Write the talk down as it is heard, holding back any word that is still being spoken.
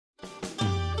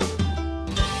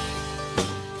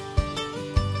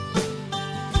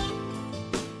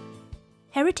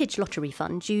Heritage Lottery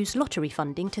Funds use lottery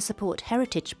funding to support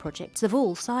heritage projects of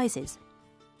all sizes.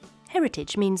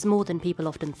 Heritage means more than people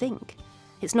often think.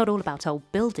 It's not all about old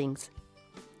buildings.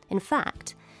 In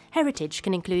fact, heritage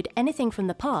can include anything from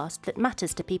the past that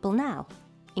matters to people now,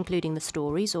 including the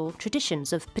stories or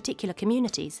traditions of particular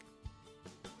communities.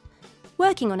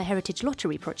 Working on a heritage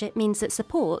lottery project means that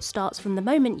support starts from the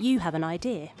moment you have an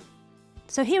idea.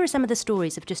 So here are some of the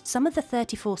stories of just some of the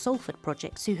 34 Salford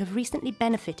projects who have recently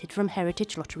benefited from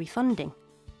heritage lottery funding.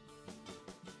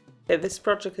 This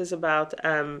project is about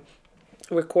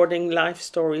recording life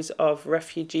stories of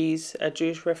refugees,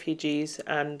 Jewish refugees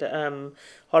and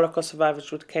Holocaust survivors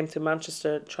who came to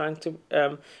Manchester, trying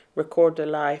to record their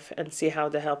life and see how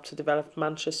they helped to develop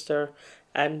Manchester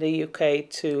and the UK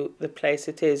to the place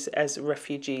it is as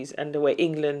refugees, and the way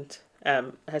England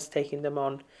has taken them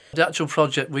on. The actual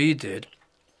project we did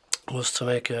was to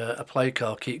make a play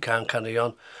called Keep Calm, Carry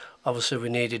On. Obviously we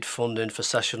needed funding for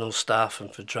sessional staff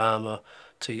and for drama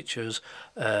teachers,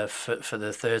 for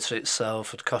the theatre itself,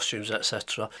 for costumes,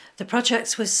 etc. The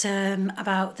project was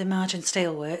about the Margin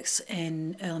Steelworks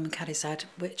in Earlham and Cadishead,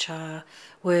 which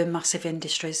were massive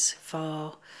industries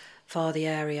for the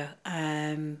area,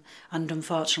 and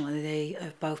unfortunately they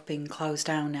have both been closed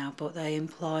down now, but they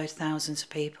employed thousands of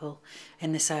people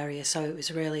in this area, so it was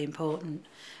a really important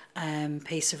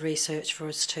piece of research for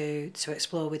us to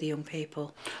explore with the young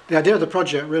people. The idea of the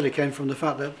project really came from the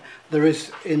fact that there is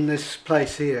in this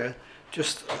place here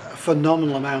just a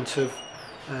phenomenal amount of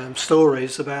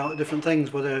stories about different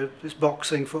things, whether it's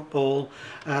boxing, football,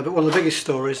 but one of the biggest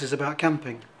stories is about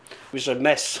camping. It was a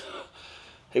mess.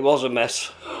 It was a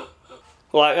mess.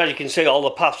 Like, as you can see, all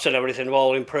the paths and everything were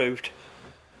all improved.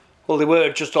 Well, they were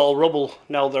just all rubble.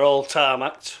 Now they're all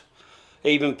tarmacked.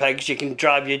 Even pegs, you can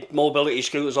drive your mobility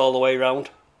scooters all the way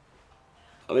around.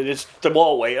 I mean, it's the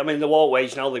walkway. I mean, the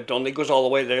walkways now they've done, it goes all the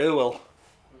way there. Well,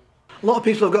 a lot of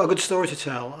people have got a good story to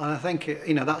tell, and I think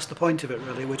that's the point of it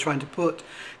really. We're trying to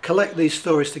collect these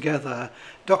stories together,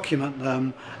 document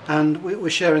them, and we're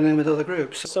sharing them with other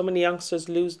groups. So many youngsters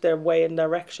lose their way and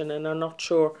direction and are not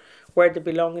sure where they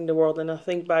belong in the world, and I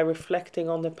think by reflecting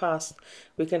on the past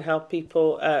we can help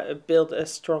people build a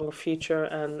stronger future,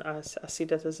 and I see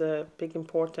that as a big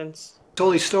importance.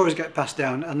 All these stories get passed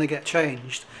down and they get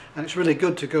changed, and it's really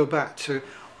good to go back to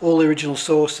all the original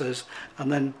sources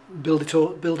and then build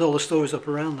all the stories up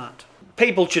around that.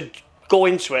 People should go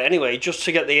into it anyway just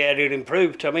to get the area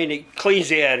improved. I mean, it cleans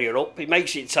the area up, it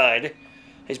makes it tidy,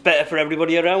 it's better for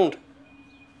everybody around.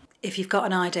 If you've got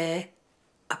an idea,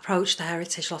 approach the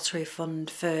Heritage Lottery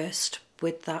Fund first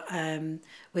with that,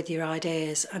 with your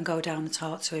ideas, and go down and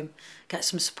talk to him, get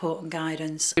some support and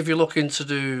guidance. If you're looking to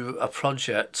do a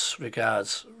project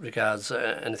regards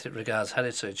anything regards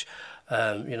heritage,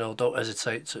 don't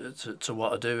hesitate to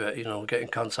want to do it. Get in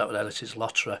contact with Heritage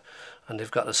Lottery, and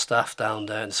they've got the staff down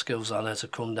there and the skills on there to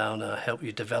come down and help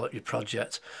you develop your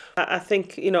project. I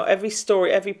think every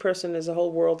story, every person is a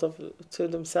whole world to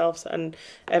themselves, and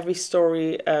every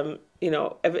story,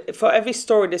 for every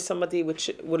story there's somebody which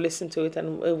will listen to it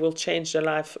and it will change their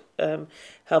life,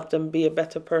 help them be a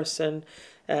better person.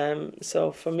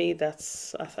 So for me,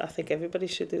 I think everybody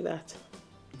should do that.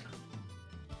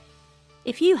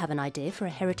 If you have an idea for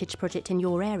a heritage project in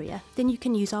your area, then you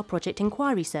can use our project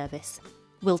inquiry service.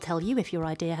 We'll tell you if your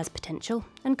idea has potential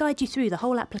and guide you through the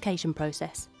whole application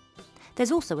process.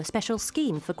 There's also a special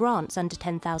scheme for grants under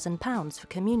 £10,000 for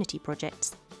community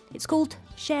projects. It's called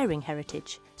Sharing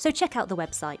Heritage, so check out the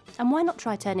website, and why not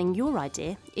try turning your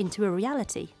idea into a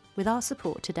reality with our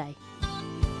support today.